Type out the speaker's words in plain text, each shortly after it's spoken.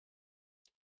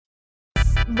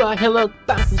Right, hello,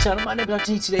 back to the channel. My name is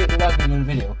Loxyy. Today we're back with another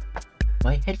video.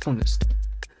 My headphones.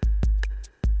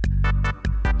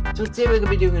 So today we're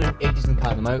gonna be doing an 80s and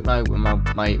cars. My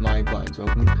blinds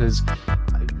open because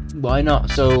why not?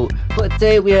 So, but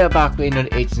today we are back with an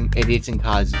 80s and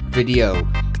cars video.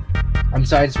 I'm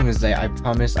sorry, this one is late. I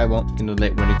promise I won't do another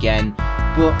late one again.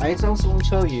 But I also want to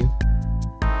show you.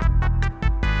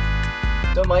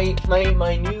 So my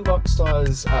new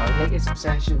Rockstar's latest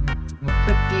obsession,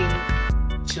 15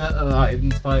 shirt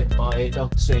inspired by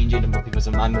Doctor Strange in the Multiverse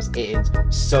of Madness. It is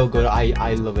so good.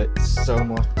 I love it so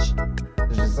much.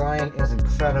 The design is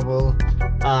incredible,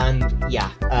 and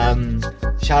yeah,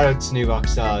 shout out to new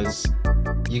Rockstars.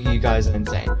 You guys are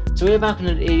insane. So we're back on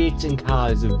an Idiots in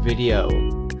Cars video.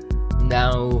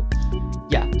 Now,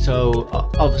 yeah, so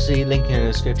obviously link in the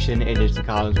description. Idiots in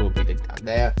Cars will be linked down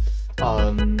there.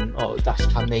 Or dash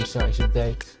cam nation I should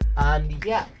say. And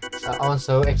yeah,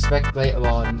 also expect later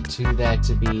on there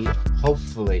to be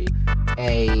hopefully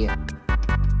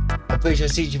I'm pretty sure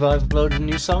CG5 uploaded a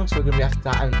new song, so we're gonna be after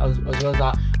that, and as well as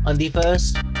that, on the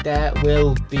first there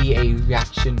will be a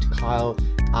reaction to Kyle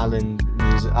Allen's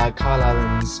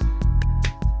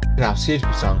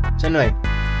Scooter song. So anyway,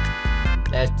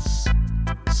 let's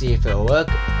see if it'll work.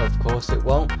 Of course it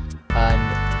won't, and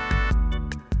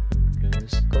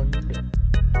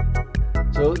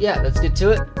so yeah, let's get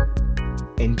to it.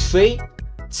 In 3,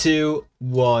 2,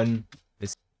 1.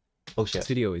 This shit.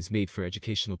 video is made for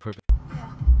educational purposes.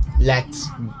 Let's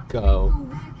go.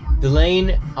 The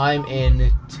lane I'm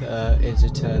in is a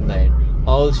turn lane.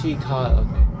 All 3 cars.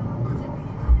 Okay.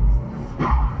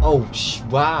 Oh,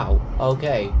 wow.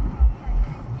 Okay.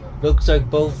 Looks like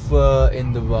both were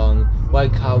in the wrong.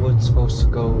 White car was supposed to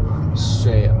go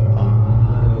straight.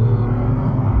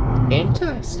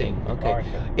 Interesting. Okay.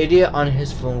 Idiot on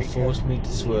his phone forced me to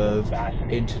swerve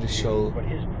into the shoulder. But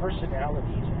his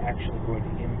personality is actually going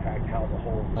to impact how the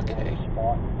whole spot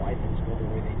and why things go the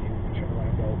way they do. You turn around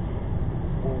and go,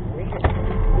 well, wait a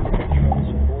minute. The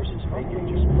controls forces make it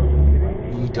just perfectly right.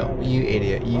 You don't. You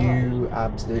idiot. You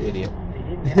absolute idiot.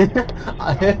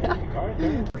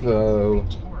 So,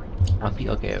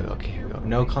 okay. Here we go.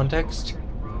 No context.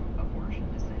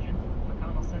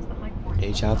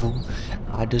 Deja vu.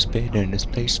 I just been in this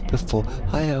place before.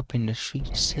 High up in the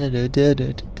streets.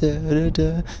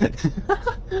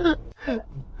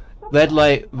 Red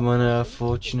light runner.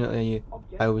 Fortunately,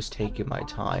 I was taking my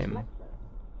time.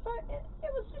 It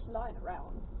was just lying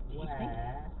around.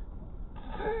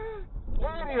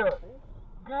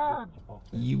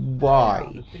 You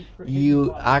why?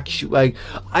 You actually like?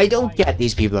 I don't get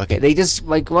these people. Okay, they just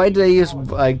like. Why do they just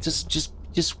like?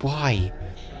 Just why?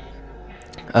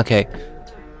 Okay.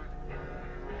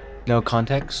 No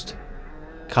context.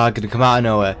 Car gonna come out of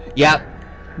nowhere. Yep.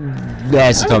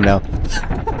 There's the thumbnail.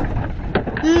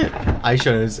 I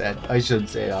shouldn't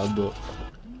say that, but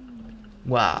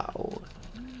wow.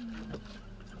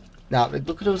 Now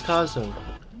look at those cars though.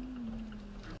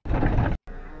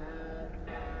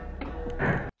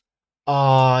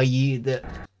 Oh,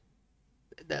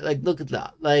 like look at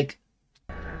that. Like,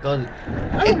 God,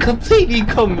 it completely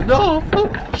comes off.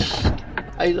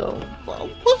 I don't. What?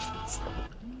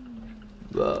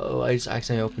 Whoa, I just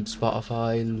accidentally opened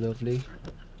Spotify. Lovely.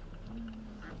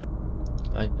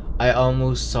 I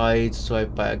almost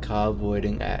sideswiped by a car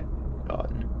avoiding it.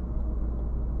 God.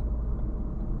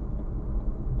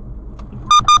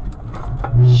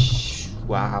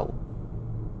 Wow.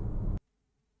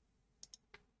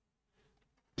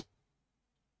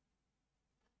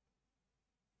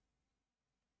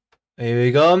 Here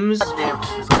he comes.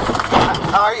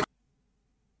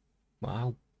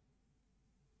 Wow.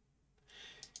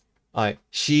 Alright,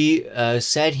 she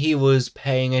said he was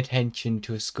paying attention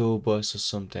to a school bus or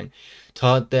something.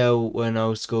 Thought there were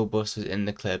no school buses in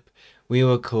the clip. We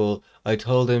were cool. I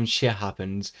told him shit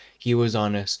happens. He was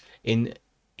honest.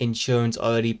 Insurance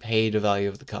already paid the value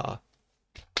of the car.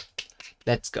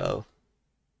 Let's go.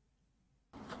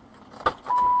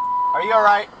 Are you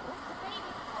alright?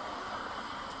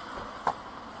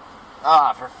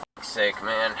 Ah, for fuck's sake,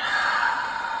 man.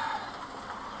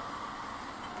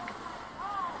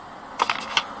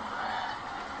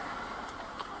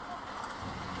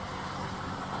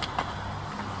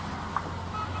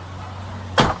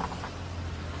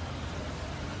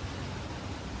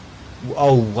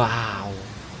 Oh wow.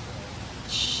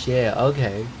 Shit,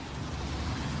 okay.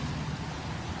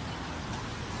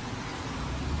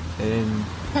 And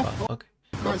okay.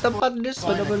 Stop button this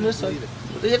one, this one.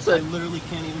 This one. I literally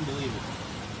can't even believe it.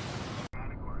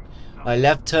 A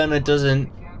left turner doesn't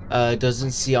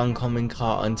see oncoming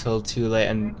car until too late,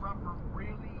 and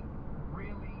really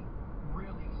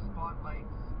spotlights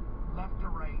left to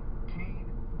right. Kane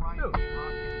Dude,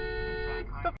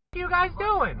 what the f are you guys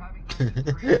doing?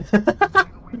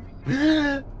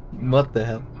 What the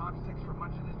hell?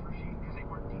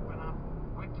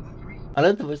 I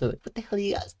love the voice of like, what the hell are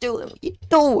you guys doing? What you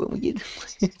doing? What you doing?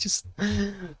 It just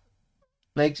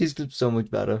makes these clips so much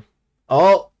better.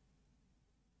 Oh!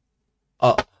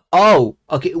 Oh! Oh!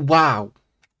 Okay, wow!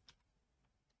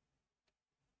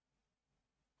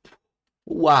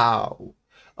 Wow!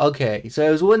 Okay, so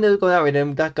it was one that was going out with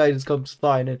him, that guy just comes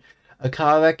flying in. A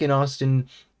car wreck in Austin,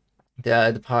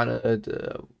 the partner,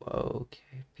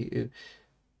 okay,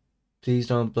 please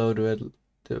don't blow the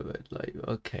red light,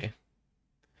 okay.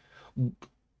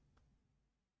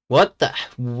 What the?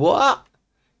 What?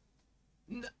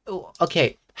 No,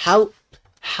 okay, how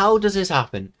does this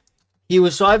happen? He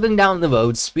was driving down the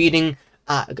road, speeding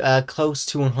at close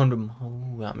to 100.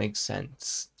 Oh, that makes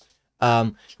sense.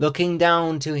 Looking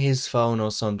down to his phone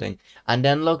or something, and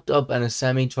then looked up and a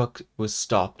semi-truck was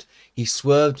stopped. He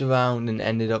swerved around and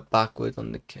ended up backwards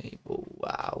on the cable.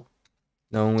 Wow.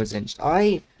 No one was injured.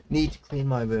 I need to clean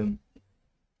my room.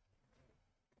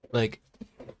 Like,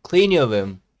 clean your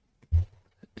room.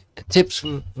 Tips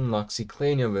from Loxyy,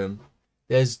 clean your room.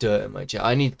 There's dirt in my chair.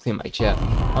 I need to clean my chair.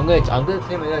 I'm gonna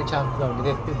clean my chair. I'm gonna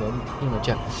clean my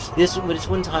chair. This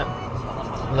one time,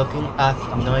 looking at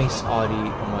nice Audi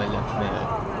on my left mirror,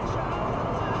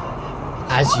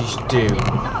 as you should do.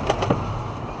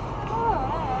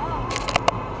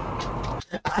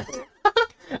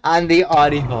 And the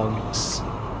Audi honks.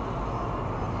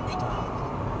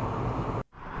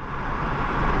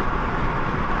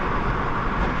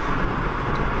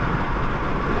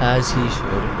 As he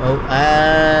should. Oh,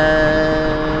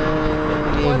 and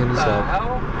he hit himself.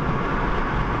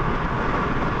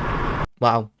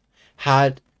 Wow.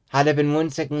 Had it been 1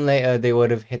 second later, they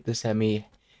would have hit the semi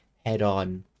head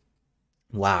on.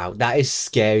 Wow, that is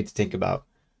scary to think about.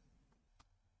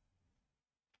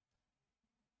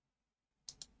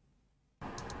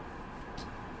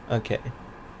 Okay.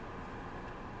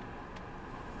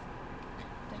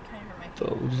 That kind of hurt my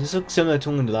Oh, this looks similar to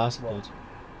one in the last episode.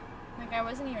 Like, I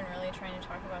wasn't even really trying to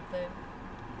talk about the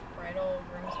bridal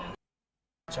groomsmen.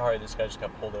 Sorry, this guy just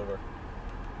got pulled over.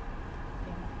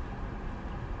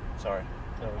 Sorry.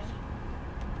 That was...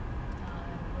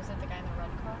 Was it the guy in the red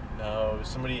car? No, it was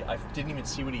somebody. I didn't even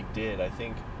see what he did. I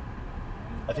think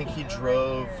he Over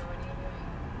drove. here, what are you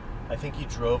doing? I think he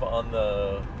drove on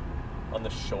the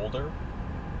shoulder,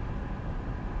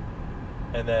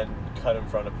 and then cut in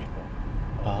front of people.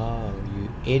 Oh, you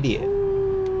idiot.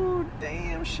 Ooh,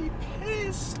 damn, she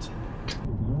pissed.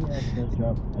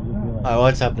 Alright,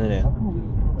 what's happening here?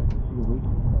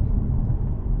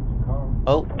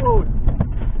 Oh.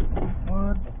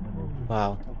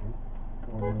 Wow.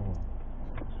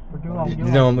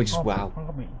 No one would just wow.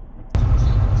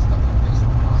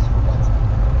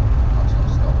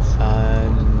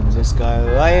 This guy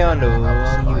right on the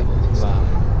wow.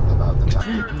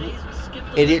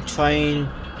 Idiot trying.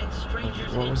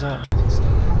 What was that?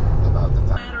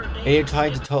 Idiot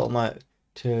trying to total my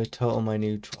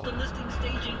new truck.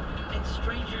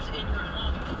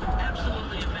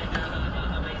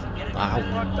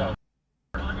 Wow.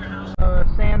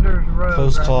 Sanders Road.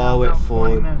 Close call with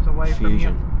Ford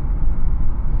Fusion.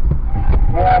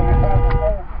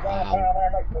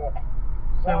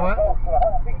 Say what?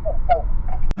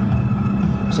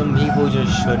 Some people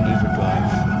just shouldn't even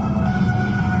drive.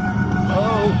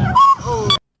 Oh!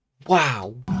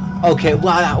 Wow. Okay,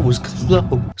 wow, that was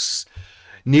close.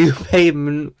 New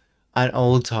pavement and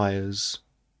old tires.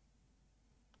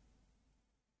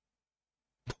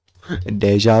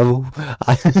 Deja vu.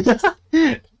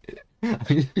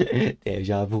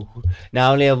 Deja vu.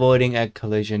 Narrowly avoiding a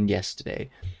collision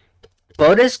yesterday.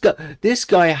 But this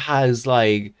guy has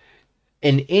like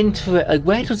an like,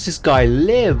 where does this guy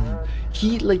live?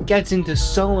 He like gets into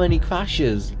so many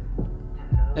crashes.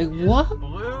 Like what?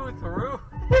 Blew through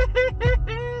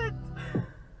it.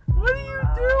 What are you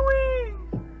doing?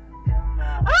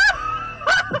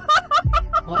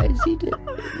 What is he doing?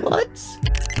 What?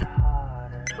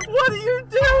 What are you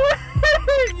doing?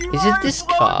 You Is it this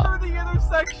car? through the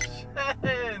intersection.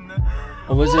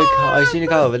 Or was it a car? I seen a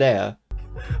car over there.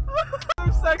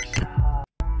 Intersection.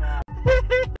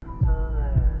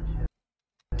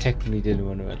 Technically didn't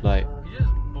want a red light. You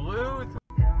just blew through.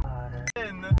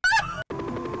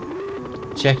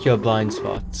 Check your blind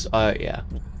spots. Yeah.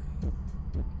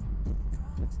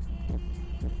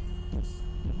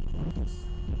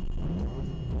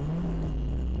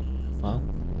 Well.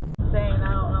 Saying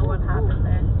I don't know what happened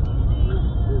there.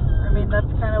 I mean, that's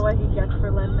kind of what he gets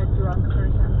for letting a drunk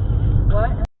person.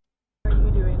 What are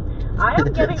you doing? I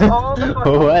am getting all the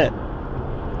fucking... What?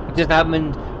 It just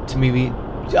happened to me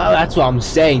That's what I'm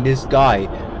saying. This guy.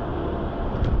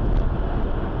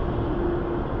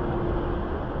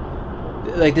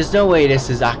 Like, there's no way this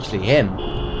is actually him.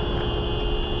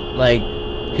 Like,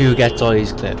 who gets all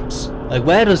these clips? Like,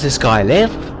 where does this guy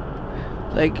live?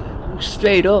 Like,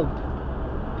 straight up.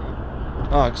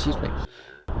 Oh, excuse me.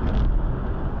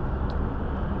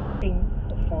 The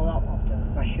fallout of the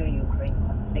Russia-Ukraine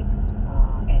conflict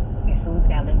and also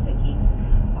balance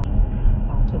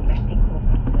against domestic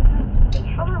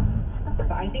inflation.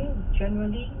 But I think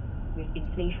generally with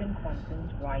inflation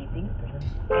concerns rising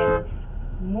and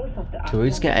most of the Can we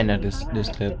just get end of this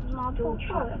clip? still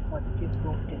chart a positive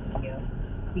growth this year.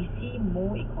 We see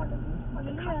more economies on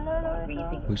the cusp of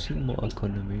raising. We see more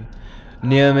economy.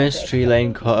 Near miss, tree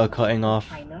lane cutter cutting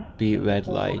off. Beat red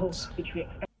lights. Which we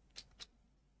expect.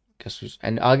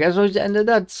 I guess we just ended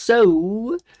that.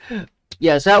 So,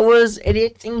 yes, that was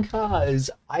Idiots in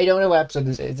Cars. I don't know what episode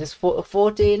this is. Is this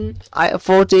 14?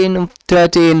 14,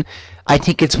 13? I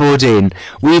think it's 14.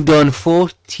 We've done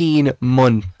 14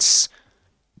 months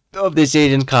of this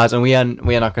Idiots in Cars, and we are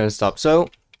not going to stop. So,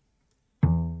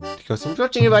 because I'm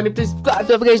watching it, please subscribe to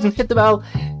the notifications, hit the bell,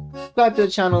 subscribe to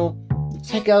the channel,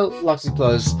 check out Loxyy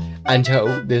Plus, and check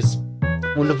out this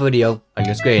wonderful video on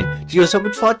your screen. Thank you so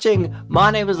much for watching.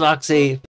 My name is Loxyy.